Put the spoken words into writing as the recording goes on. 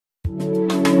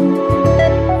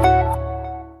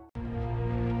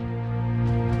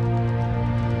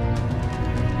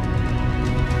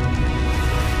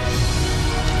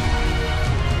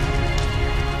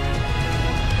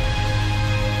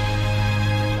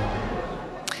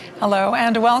Hello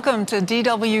and welcome to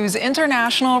DW's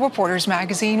International Reporters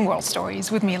Magazine World Stories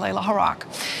with me, Layla Harak.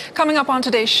 Coming up on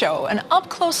today's show, an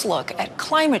up-close look at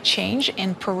climate change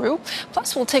in Peru.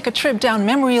 Plus, we'll take a trip down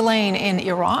memory lane in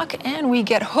Iraq, and we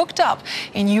get hooked up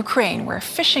in Ukraine, where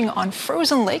fishing on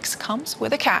frozen lakes comes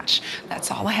with a catch. That's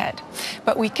all ahead.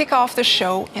 But we kick off the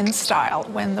show in style.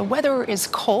 When the weather is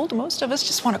cold, most of us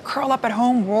just want to curl up at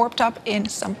home, warped up in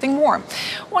something warm.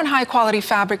 One high-quality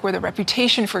fabric with a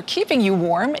reputation for keeping you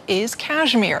warm is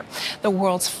cashmere. The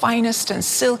world's finest and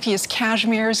silkiest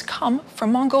cashmeres come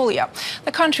from Mongolia.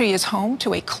 The country is home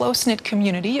to a close-knit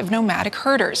community of nomadic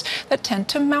herders that tend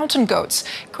to mountain goats,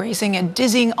 grazing at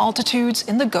dizzying altitudes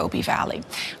in the Gobi Valley.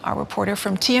 Our reporter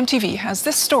from TMTV has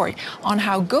this story on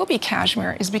how Gobi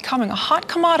cashmere is becoming a hot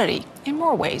commodity in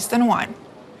more ways than one.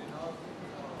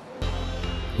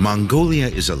 Mongolia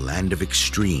is a land of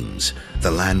extremes.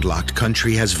 The landlocked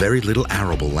country has very little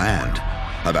arable land.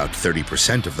 About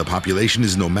 30% of the population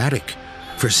is nomadic.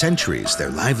 For centuries,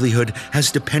 their livelihood has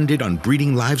depended on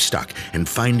breeding livestock and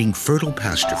finding fertile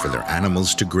pasture for their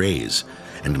animals to graze.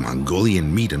 And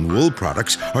Mongolian meat and wool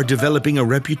products are developing a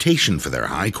reputation for their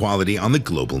high quality on the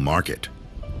global market.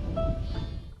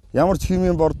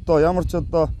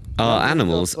 Our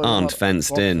animals aren't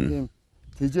fenced in.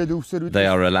 They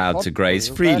are allowed to graze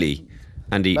freely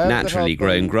and eat naturally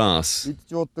grown grass.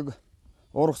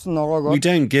 We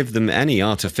don't give them any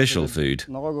artificial food.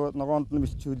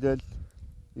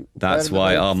 That's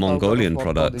why our Mongolian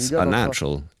products are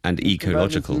natural and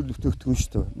ecological.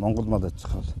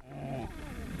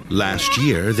 Last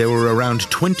year, there were around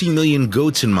 20 million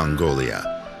goats in Mongolia,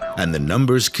 and the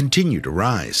numbers continue to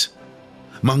rise.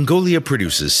 Mongolia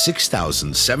produces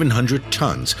 6,700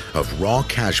 tons of raw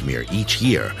cashmere each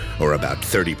year, or about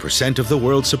 30% of the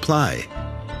world's supply.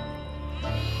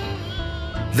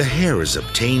 The hair is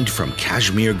obtained from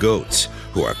cashmere goats,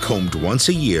 who are combed once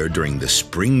a year during the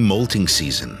spring molting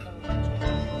season.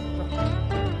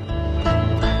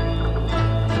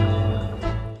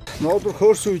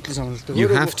 You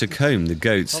have to comb the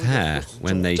goat's hair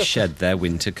when they shed their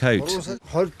winter coat.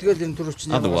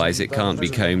 Otherwise, it can't be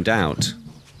combed out.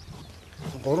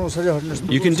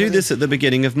 You can do this at the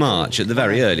beginning of March at the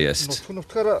very earliest,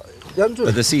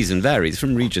 but the season varies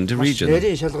from region to region.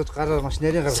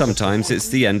 Sometimes it's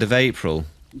the end of April.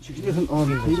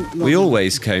 We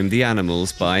always comb the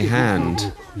animals by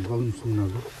hand.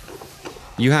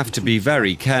 You have to be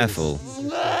very careful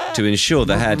to ensure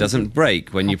the hair doesn't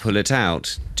break when you pull it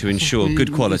out, to ensure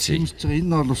good quality.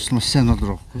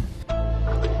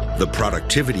 The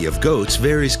productivity of goats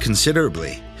varies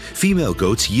considerably. Female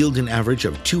goats yield an average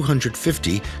of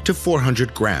 250 to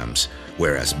 400 grams,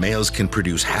 whereas males can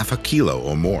produce half a kilo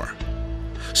or more.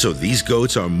 So these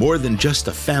goats are more than just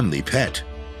a family pet.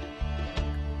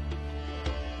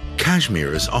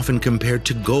 Cashmere is often compared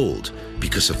to gold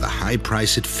because of the high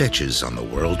price it fetches on the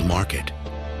world market.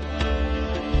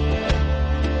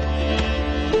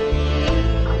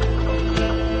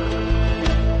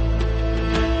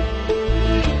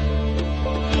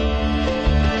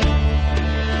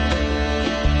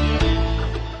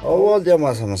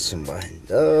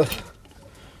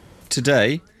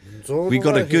 Today, we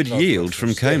got a good yield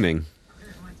from combing.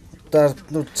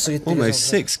 Almost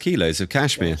 6 kilos of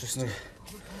cashmere.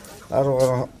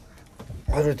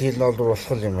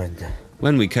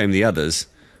 When we comb the others,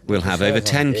 we'll have over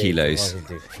 10 kilos.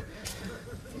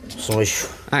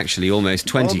 Actually, almost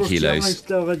 20 kilos.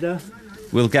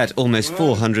 We'll get almost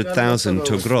 400,000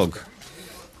 togrog.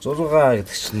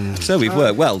 So we've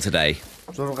worked well today.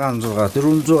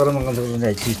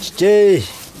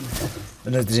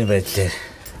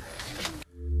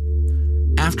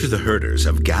 After the herders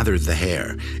have gathered the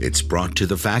hair, it's brought to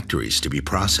the factories to be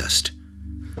processed.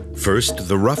 First,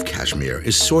 the rough cashmere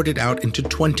is sorted out into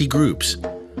 20 groups,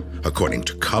 according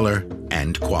to color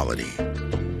and quality.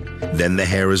 Then the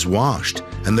hair is washed,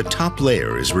 and the top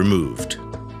layer is removed.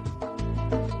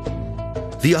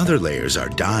 The other layers are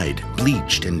dyed,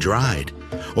 bleached, and dried.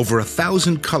 Over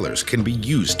 1,000 colors can be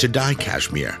used to dye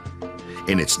cashmere.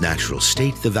 In its natural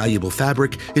state, the valuable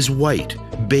fabric is white,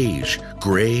 beige,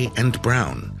 gray, and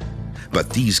brown. But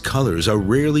these colors are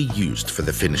rarely used for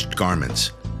the finished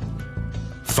garments.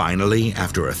 Finally,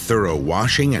 after a thorough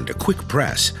washing and a quick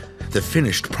press, the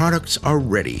finished products are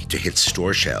ready to hit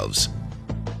store shelves.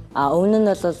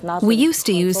 We used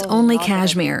to use only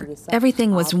cashmere.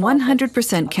 Everything was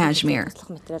 100% cashmere.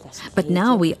 But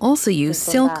now we also use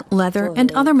silk, leather,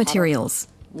 and other materials.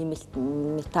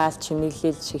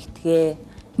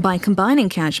 By combining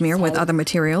cashmere with other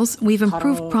materials, we've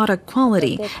improved product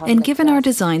quality and given our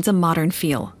designs a modern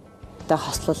feel.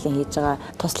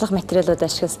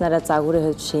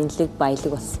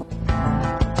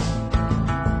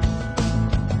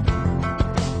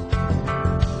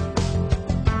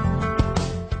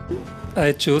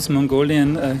 I chose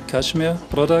Mongolian cashmere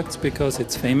products because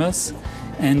it's famous,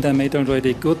 and I made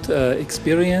already good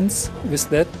experience with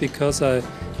that because I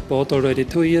bought already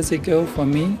 2 years ago for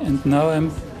me, and now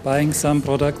I'm buying some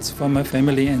products for my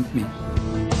family and me.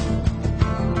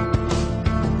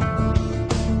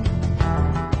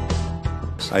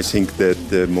 I think that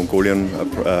the Mongolian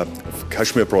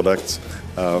cashmere products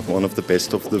are one of the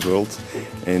best of the world,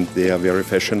 and they are very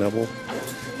fashionable.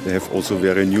 They have also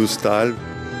very new style.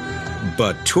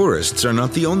 But tourists are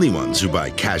not the only ones who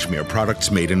buy cashmere products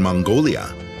made in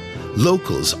Mongolia.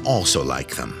 Locals also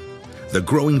like them. The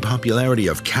growing popularity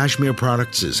of cashmere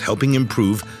products is helping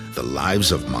improve the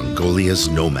lives of Mongolia's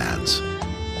nomads.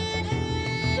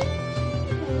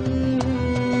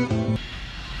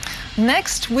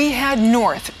 Next, we head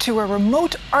north to a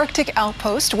remote Arctic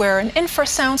outpost where an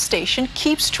infrasound station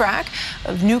keeps track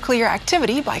of nuclear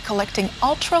activity by collecting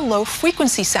ultra-low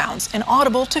frequency sounds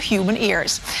inaudible to human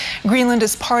ears. Greenland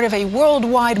is part of a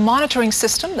worldwide monitoring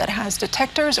system that has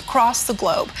detectors across the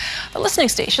globe. The listening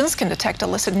stations can detect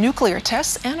illicit nuclear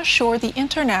tests and assure the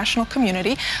international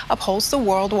community upholds the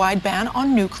worldwide ban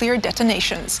on nuclear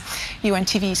detonations.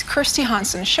 UNTV's Kirsty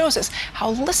Hansen shows us how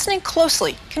listening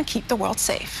closely can keep the world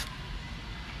safe.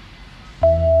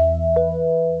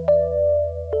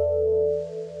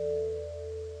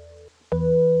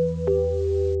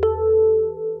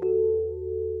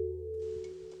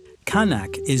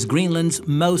 Qaanaaq is Greenland's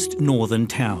most northern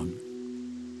town.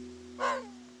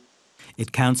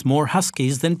 It counts more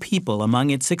huskies than people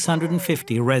among its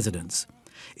 650 residents.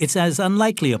 It's as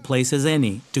unlikely a place as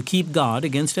any to keep guard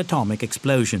against atomic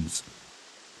explosions.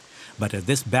 But at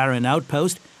this barren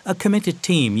outpost, a committed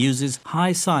team uses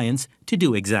high science to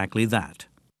do exactly that.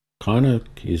 Qaanaaq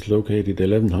is located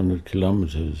 1,100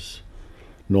 kilometers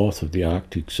north of the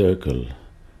Arctic Circle.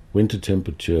 Winter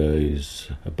temperature is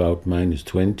about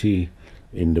 -20.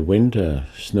 In the winter,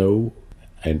 snow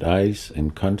and ice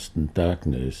and constant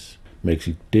darkness makes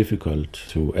it difficult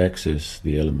to access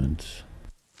the elements.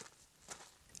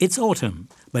 It's autumn,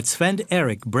 but Sven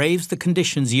Erik braves the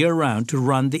conditions year-round to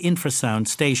run the infrasound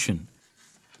station.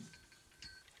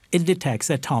 It detects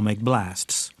atomic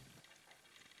blasts.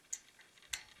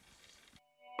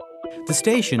 The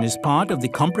station is part of the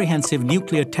Comprehensive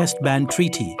Nuclear Test Ban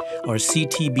Treaty, or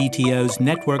CTBTO's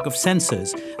network of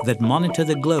sensors that monitor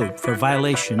the globe for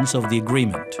violations of the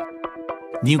agreement.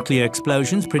 Nuclear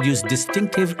explosions produce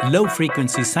distinctive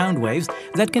low-frequency sound waves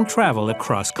that can travel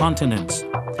across continents.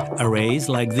 Arrays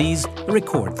like these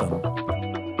record them.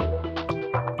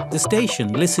 The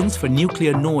station listens for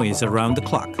nuclear noise around the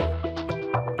clock.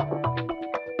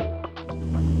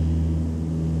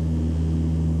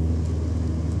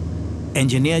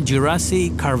 Engineer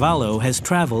Jurasi Carvalho has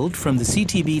traveled from the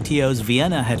CTBTO's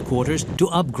Vienna headquarters to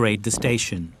upgrade the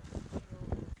station.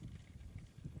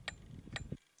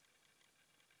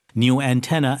 New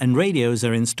antenna and radios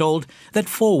are installed that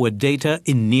forward data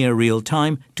in near real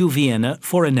time to Vienna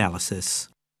for analysis.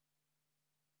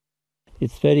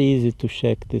 It's very easy to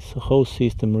check this whole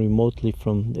system remotely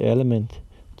from the element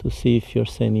to see if you're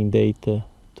sending data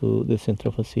to the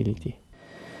central facility.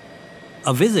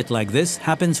 A visit like this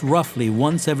happens roughly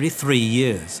once every 3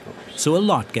 years, so a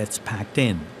lot gets packed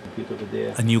in.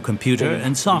 A new computer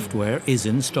and software is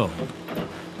installed.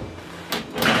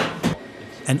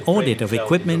 An audit of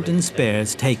equipment and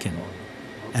spares taken.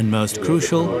 And most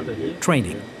crucial,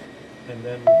 training.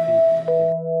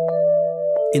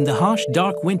 In the harsh,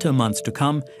 dark winter months to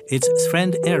come, it's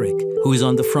Sven Erik who is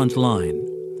on the front line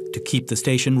to keep the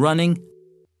station running,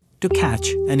 to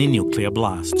catch any nuclear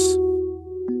blasts.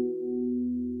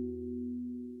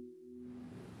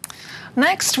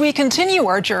 Next, we continue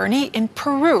our journey in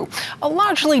Peru, a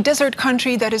largely desert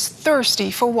country that is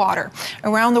thirsty for water.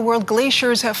 Around the world,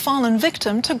 glaciers have fallen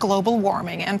victim to global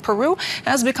warming, and Peru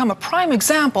has become a prime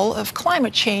example of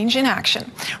climate change in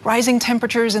action. Rising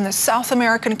temperatures in the South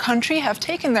American country have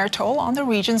taken their toll on the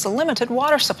region's limited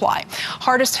water supply.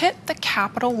 Hardest hit, the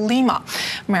capital, Lima.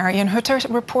 Marian Hutter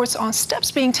reports on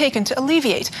steps being taken to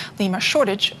alleviate Lima's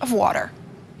shortage of water.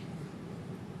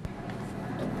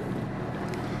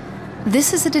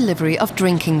 This is a delivery of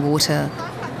drinking water.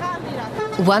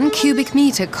 1 cubic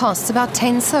meter costs about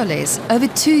 10 soles, over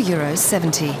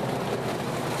 €2.70.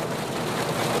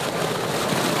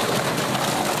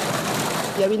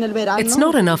 It's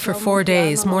not enough for 4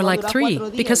 days, more like 3,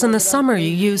 because in the summer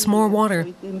you use more water.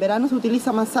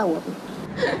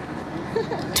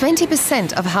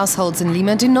 20% of households in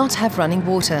Lima do not have running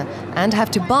water and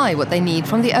have to buy what they need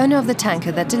from the owner of the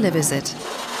tanker that delivers it.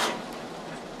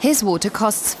 His water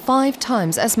costs 5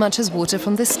 times as much as water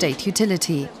from the state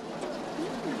utility.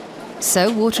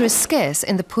 So water is scarce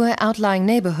in the poor outlying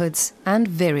neighborhoods and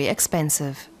very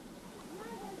expensive.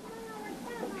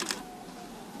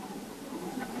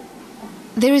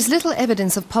 There is little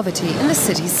evidence of poverty in the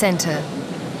city's center,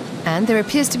 and there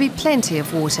appears to be plenty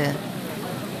of water.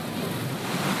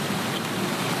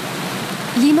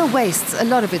 Lima wastes a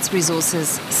lot of its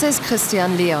resources, says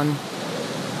Christian Leon.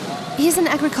 He's an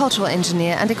agricultural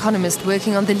engineer and economist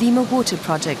working on the Lima Water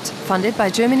Project, funded by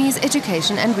Germany's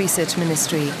Education and Research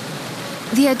Ministry.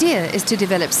 The idea is to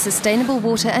develop sustainable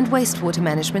water and wastewater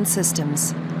management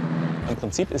systems.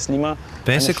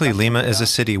 Basically, Lima is a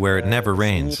city where it never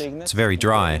rains. It's very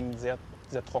dry.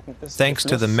 Thanks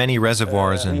to the many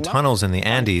reservoirs and tunnels in the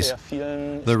Andes,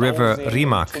 the river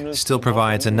Rimac still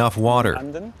provides enough water,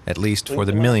 at least for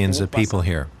the millions of people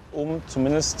here.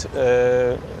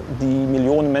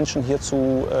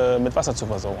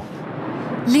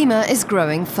 Lima is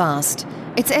growing fast.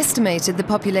 It's estimated the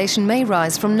population may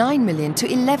rise from 9 million to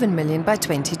 11 million by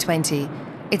 2020.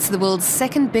 It's the world's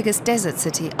second biggest desert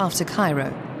city after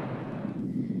Cairo.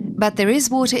 But there is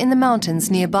water in the mountains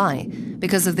nearby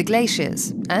because of the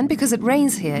glaciers and because it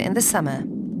rains here in the summer.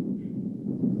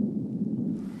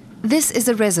 This is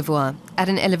a reservoir at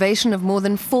an elevation of more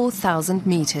than 4,000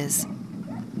 meters.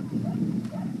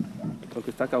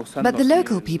 But the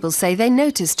local people say they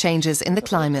notice changes in the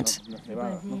climate.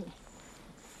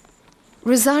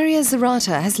 Rosaria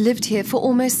Zarata has lived here for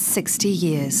almost 60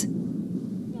 years.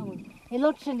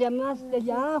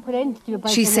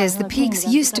 She says the peaks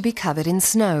used to be covered in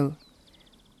snow.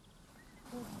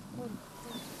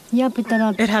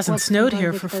 It hasn't snowed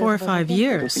here for 4 or 5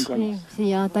 years. And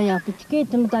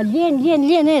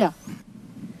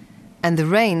the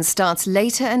rain starts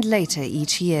later and later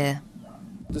each year.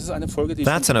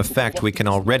 That's an effect we can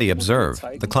already observe.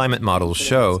 The climate models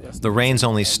show the rains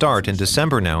only start in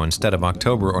December now instead of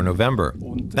October or November.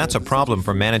 That's a problem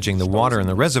for managing the water in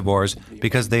the reservoirs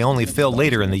because they only fill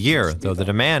later in the year, though the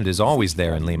demand is always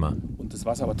there in Lima.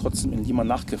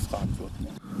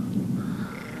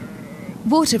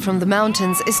 Water from the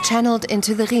mountains is channeled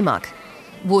into the Rimac.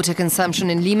 Water consumption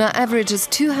in Lima averages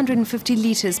 250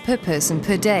 liters per person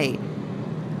per day.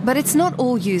 But it's not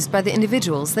all used by the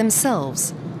individuals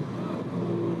themselves.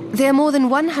 There are more than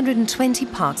 120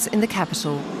 parks in the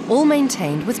capital, all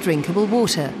maintained with drinkable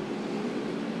water.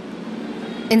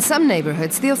 In some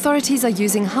neighborhoods, the authorities are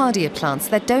using hardier plants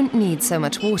that don't need so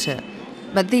much water.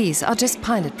 But these are just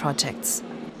pilot projects.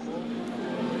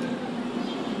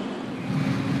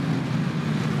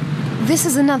 This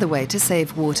is another way to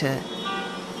save water.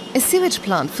 A sewage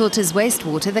plant filters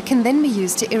wastewater that can then be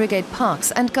used to irrigate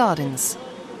parks and gardens.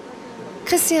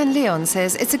 Christian Leon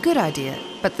says it's a good idea,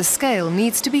 but the scale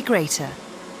needs to be greater.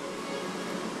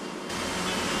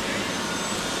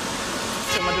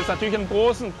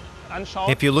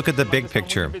 If you look at the big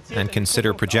picture and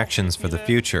consider projections for the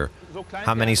future,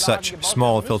 how many such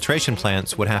small filtration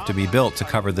plants would have to be built to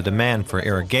cover the demand for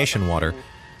irrigation water?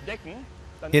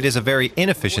 It is a very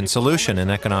inefficient solution in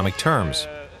economic terms,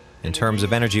 in terms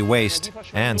of energy waste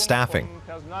and staffing.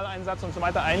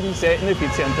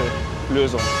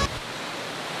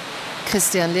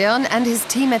 Christian Leon and his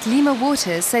team at Lima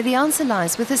Water say the answer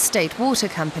lies with the state water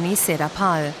company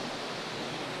Serapal.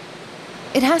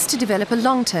 It has to develop a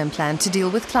long-term plan to deal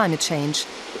with climate change,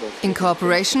 in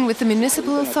cooperation with the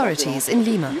municipal authorities in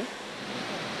Lima.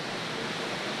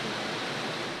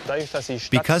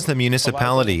 Because the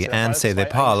municipality and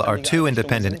Serapal are two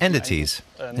independent entities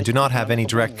and do not have any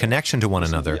direct connection to one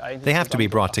another, they have to be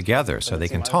brought together so they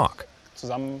can talk.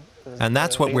 And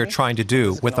that's what we're trying to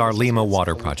do with our Lima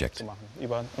Water Project.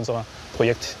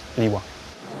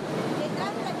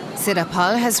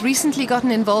 Serapal has recently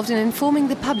gotten involved in informing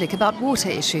the public about water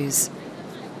issues.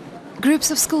 Groups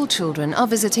of school children are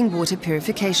visiting water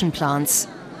purification plants.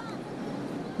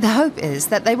 The hope is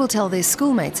that they will tell their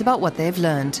schoolmates about what they've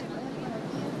learned.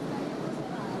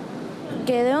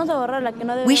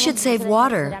 We should save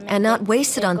water and not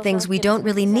waste it on things we don't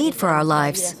really need for our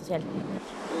lives.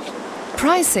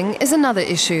 Pricing is another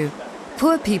issue.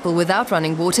 Poor people without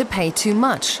running water pay too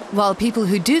much, while people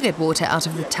who do get water out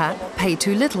of the tap pay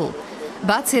too little.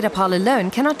 But Serapal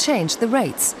alone cannot change the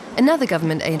rates. Another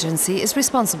government agency is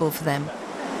responsible for them.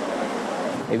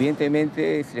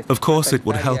 Of course, it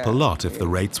would help a lot if the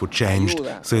rates were changed,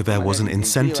 so there was an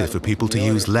incentive for people to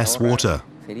use less water.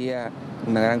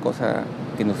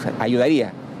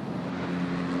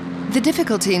 The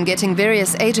difficulty in getting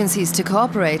various agencies to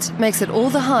cooperate makes it all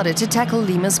the harder to tackle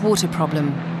Lima's water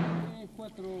problem.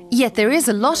 Yet there is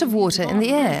a lot of water in the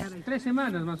air.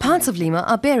 Parts of Lima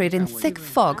are buried in thick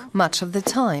fog much of the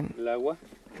time.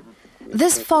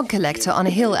 This fog collector on a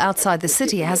hill outside the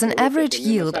city has an average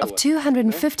yield of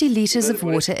 250 litres of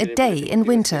water a day in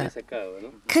winter.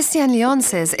 Christian Leon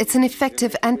says it's an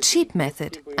effective and cheap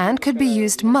method and could be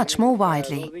used much more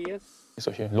widely.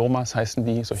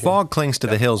 Fog clings to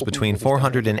the hills between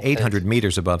 400 and 800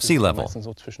 meters above sea level.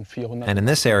 And in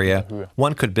this area,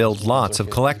 one could build lots of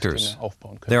collectors.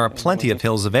 There are plenty of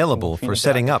hills available for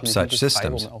setting up such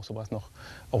systems.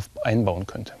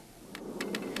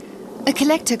 A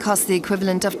collector costs the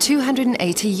equivalent of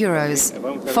 280 euros.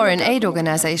 Foreign aid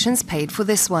organizations paid for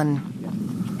this one.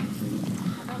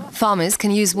 Farmers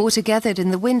can use water gathered in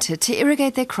the winter to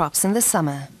irrigate their crops in the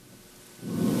summer.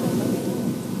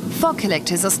 Fog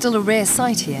collectors are still a rare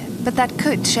sight here, but that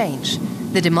could change.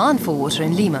 The demand for water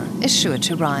in Lima is sure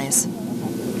to rise.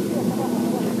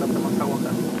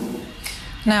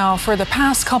 Now, for the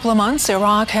past couple of months,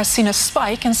 Iraq has seen a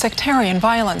spike in sectarian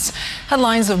violence.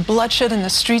 Headlines of bloodshed in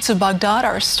the streets of Baghdad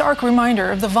are a stark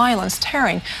reminder of the violence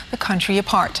tearing the country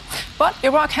apart. But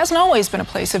Iraq hasn't always been a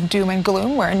place of doom and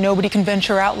gloom where nobody can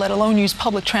venture out, let alone use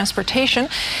public transportation.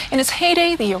 In its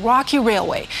heyday, the Iraqi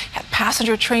Railway had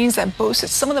passenger trains that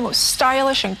boasted some of the most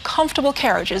stylish and comfortable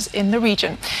carriages in the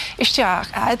region.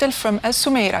 Ishtiaq Adel from Al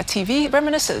Sumaira TV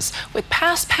reminisces with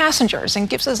past passengers and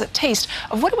gives us a taste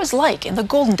of what it was like in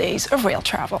the golden days of rail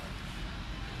travel.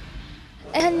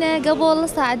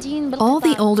 All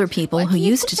the older people who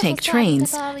used to take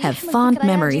trains have fond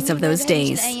memories of those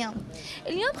days.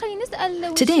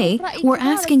 Today, we're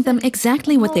asking them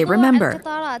exactly what they remember.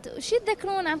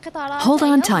 Hold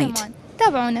on tight.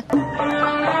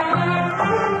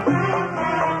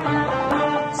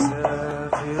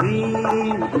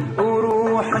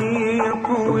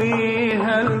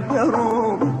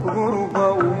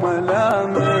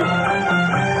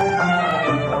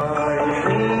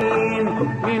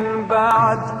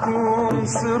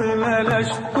 صرنا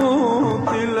لشطوط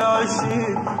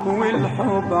العشق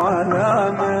والحب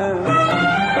علامة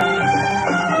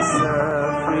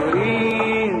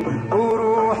سافرين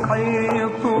وروحي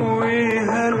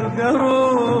طويها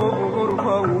القروب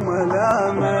غربة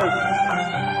وملامة.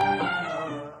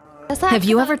 Have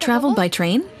you ever traveled by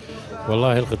train?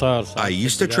 I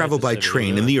used to travel by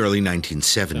train in the early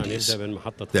 1970s.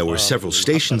 There were several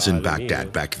stations in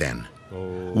Baghdad back then.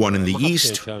 One in the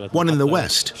east, one in the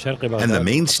west, and the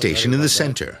main station in the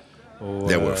center.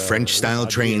 There were French-style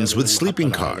trains with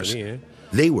sleeping cars.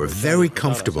 They were very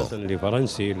comfortable.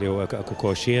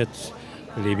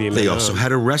 They also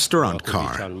had a restaurant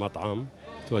car.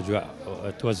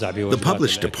 The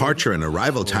published departure and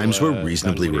arrival times were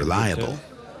reasonably reliable.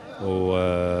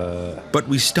 But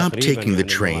we stopped taking the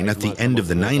train at the end of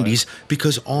the 90s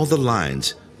because all the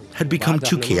lines had become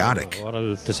too chaotic.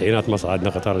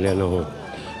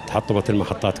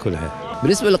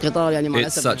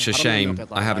 It's such a shame.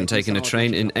 I haven't taken a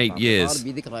train in 8 years.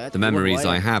 The memories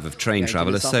I have of train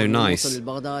travel are so nice.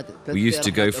 We used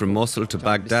to go from Mosul to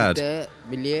Baghdad.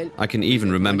 I can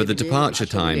even remember the departure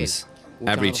times.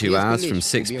 Every 2 hours from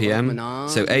 6 p.m.,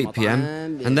 so 8 p.m.,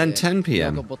 and then 10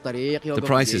 p.m. The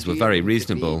prices were very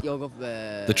reasonable.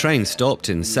 The train stopped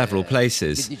in several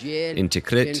places, in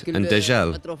Tikrit and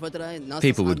Dejel.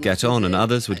 People would get on and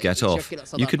others would get off.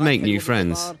 You could make new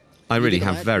friends. I really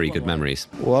have very good memories.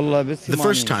 The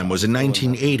first time was in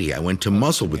 1980. I went to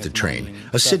Mosul with the train,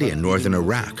 a city in northern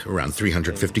Iraq, around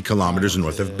 350 kilometers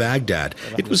north of Baghdad.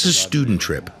 It was a student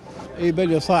trip.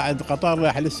 Yes,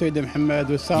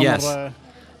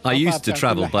 I used to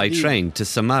travel by train to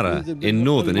Samarra in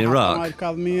northern Iraq.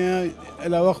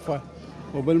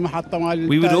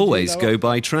 We would always go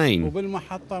by train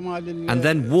and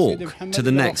then walk to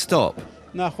the next stop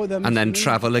and then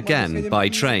travel again by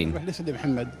train.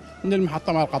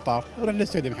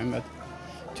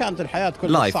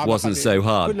 Life wasn't so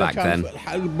hard back then.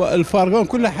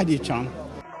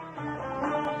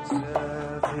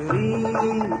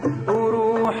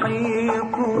 وروحي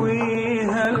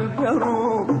طويها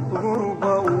القروب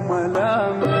غربة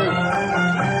وملامة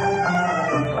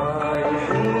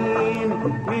رايحين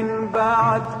من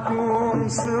بعدكم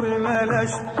صرنا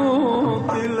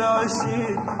لشطوط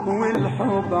العشق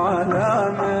والحب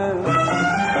علامة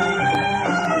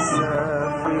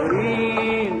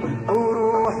سافرين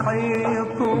وروحي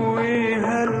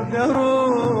طويها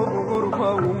القروب غربة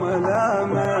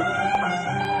وملامة.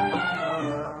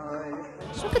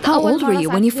 How old were you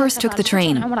when you first took the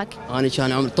train?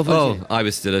 Oh, I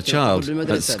was still a child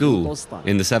at school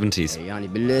in the 70s.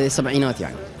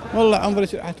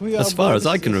 As far as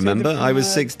I can remember, I was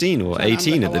 16 or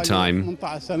 18 at the time.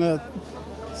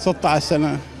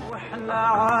 واحنا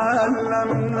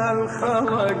علمنا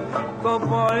الخلق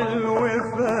طبع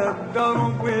الوفا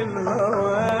بدرب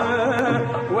الهوى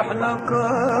واحنا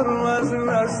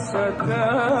طرزنا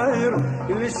الستاير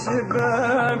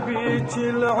للشباب يجي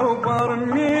العبر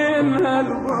من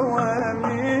هالبوا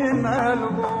من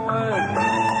البوا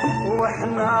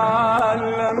واحنا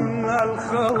علمنا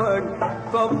الخلق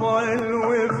طبع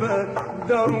الوفا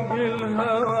درب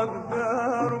الهوى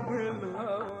بدرب الهوى.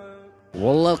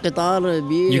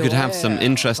 You could have some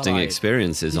interesting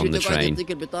experiences on the train.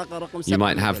 You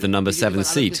might have the number 7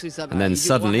 seat, and then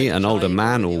suddenly an older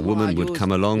man or woman would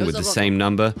come along with the same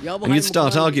number, and you'd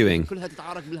start arguing.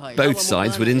 Both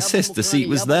sides would insist the seat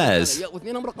was theirs.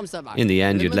 In the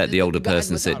end, you'd let the older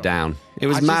person sit down. It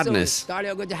was madness.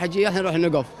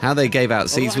 How they gave out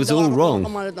seats was all wrong.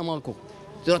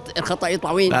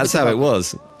 That's how it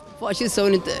was.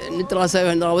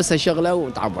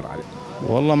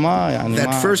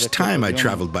 That first time I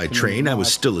traveled by train, I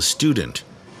was still a student.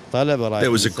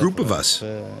 There was a group of us.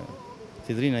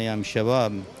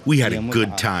 We had a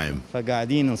good time.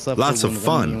 Lots of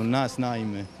fun.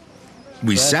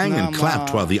 We sang and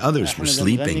clapped while the others were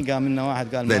sleeping.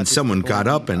 Then someone got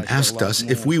up and asked us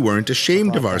if we weren't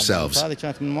ashamed of ourselves.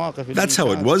 That's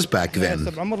how it was back then.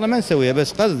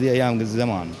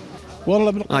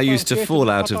 I used to fall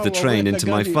out of the train into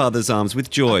my father's arms with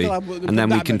joy, and then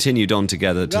we continued on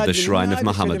together to the shrine of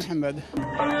Muhammad.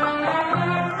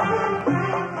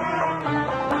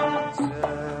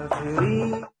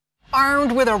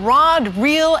 Armed with a rod,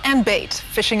 reel, and bait,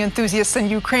 fishing enthusiasts in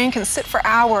Ukraine can sit for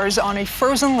hours on a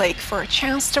frozen lake for a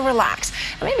chance to relax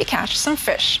and maybe catch some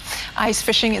fish. Ice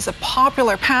fishing is a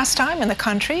popular pastime in the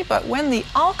country, but when the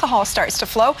alcohol starts to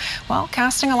flow, well,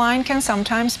 casting a line can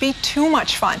sometimes be too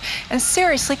much fun and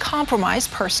seriously compromise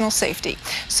personal safety.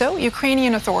 So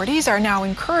Ukrainian authorities are now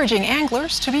encouraging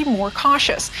anglers to be more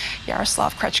cautious.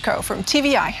 Yaroslav Krechko from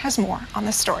TVI has more on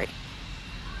this story.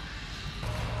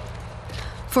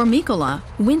 For Mikola,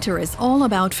 winter is all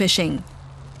about fishing.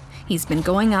 He's been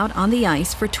going out on the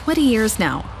ice for 20 years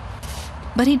now.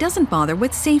 But he doesn't bother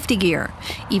with safety gear,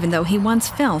 even though he once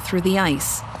fell through the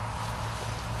ice.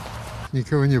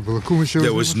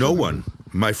 There was no one.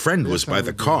 My friend was by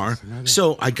the car,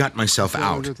 so I got myself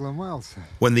out.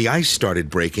 When the ice started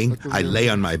breaking, I lay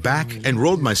on my back and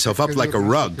rolled myself up like a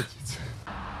rug.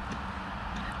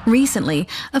 Recently,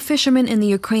 a fisherman in the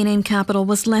Ukrainian capital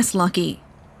was less lucky.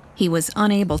 He was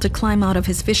unable to climb out of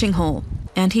his fishing hole,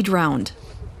 and he drowned.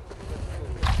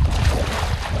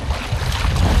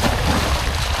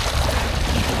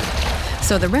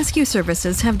 So the rescue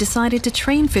services have decided to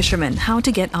train fishermen how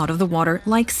to get out of the water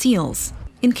like seals,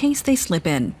 in case they slip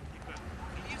in.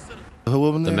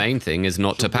 The main thing is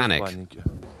not to panic.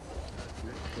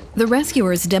 The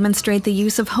rescuers demonstrate the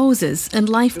use of hoses and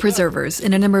life preservers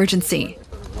in an emergency.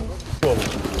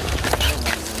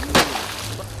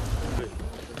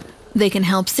 They can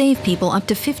help save people up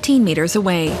to 15 meters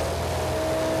away.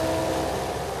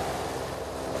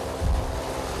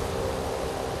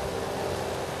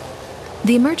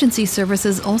 The emergency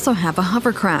services also have a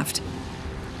hovercraft,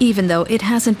 even though it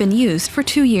hasn't been used for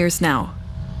 2 years now.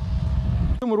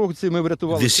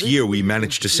 This year we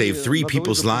managed to save 3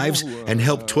 people's lives and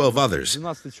help 12 others.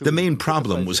 The main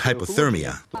problem was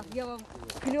hypothermia.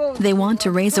 They want to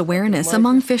raise awareness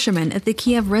among fishermen at the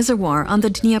Kiev Reservoir on the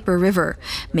Dnieper River,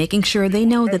 making sure they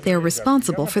know that they're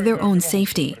responsible for their own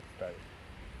safety.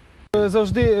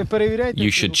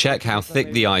 You should check how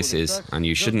thick the ice is, and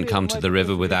you shouldn't come to the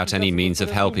river without any means of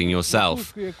helping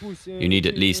yourself. You need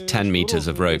at least 10 meters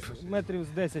of rope.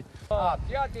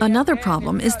 Another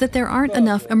problem is that there aren't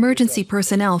enough emergency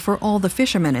personnel for all the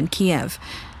fishermen in Kiev.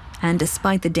 And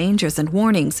despite the dangers and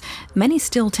warnings, many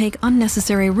still take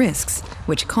unnecessary risks,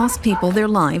 which cost people their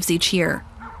lives each year.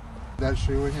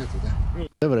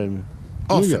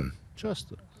 Often,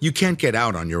 you can't get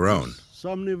out on your own.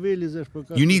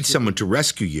 You need someone to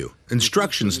rescue you.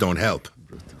 Instructions don't help.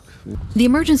 The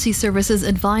emergency services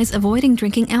advise avoiding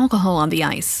drinking alcohol on the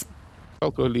ice.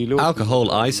 Alcohol,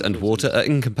 ice, and water are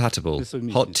incompatible.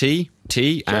 Hot tea,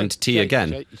 tea, and tea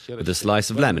again, with a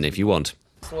slice of lemon if you want.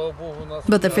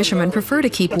 But the fishermen prefer to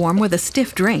keep warm with a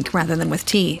stiff drink rather than with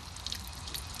tea.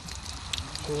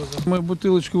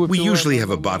 We usually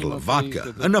have a bottle of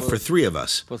vodka, enough for 3 of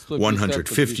us.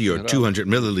 150 or 200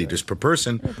 milliliters per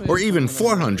person, or even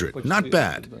 400. Not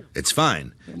bad. It's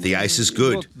fine. The ice is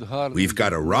good. We've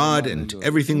got a rod and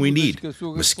everything we need.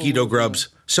 Mosquito grubs,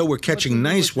 so we're catching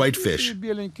nice white fish.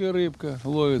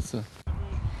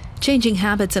 Changing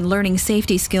habits and learning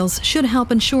safety skills should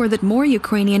help ensure that more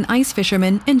Ukrainian ice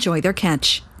fishermen enjoy their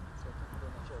catch.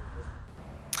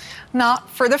 Not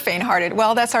for the faint-hearted.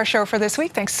 Well, that's our show for this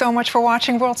week. Thanks so much for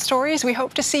watching World Stories. We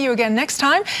hope to see you again next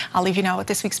time. I'll leave you now with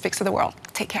this week's Picks of the World.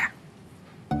 Take care.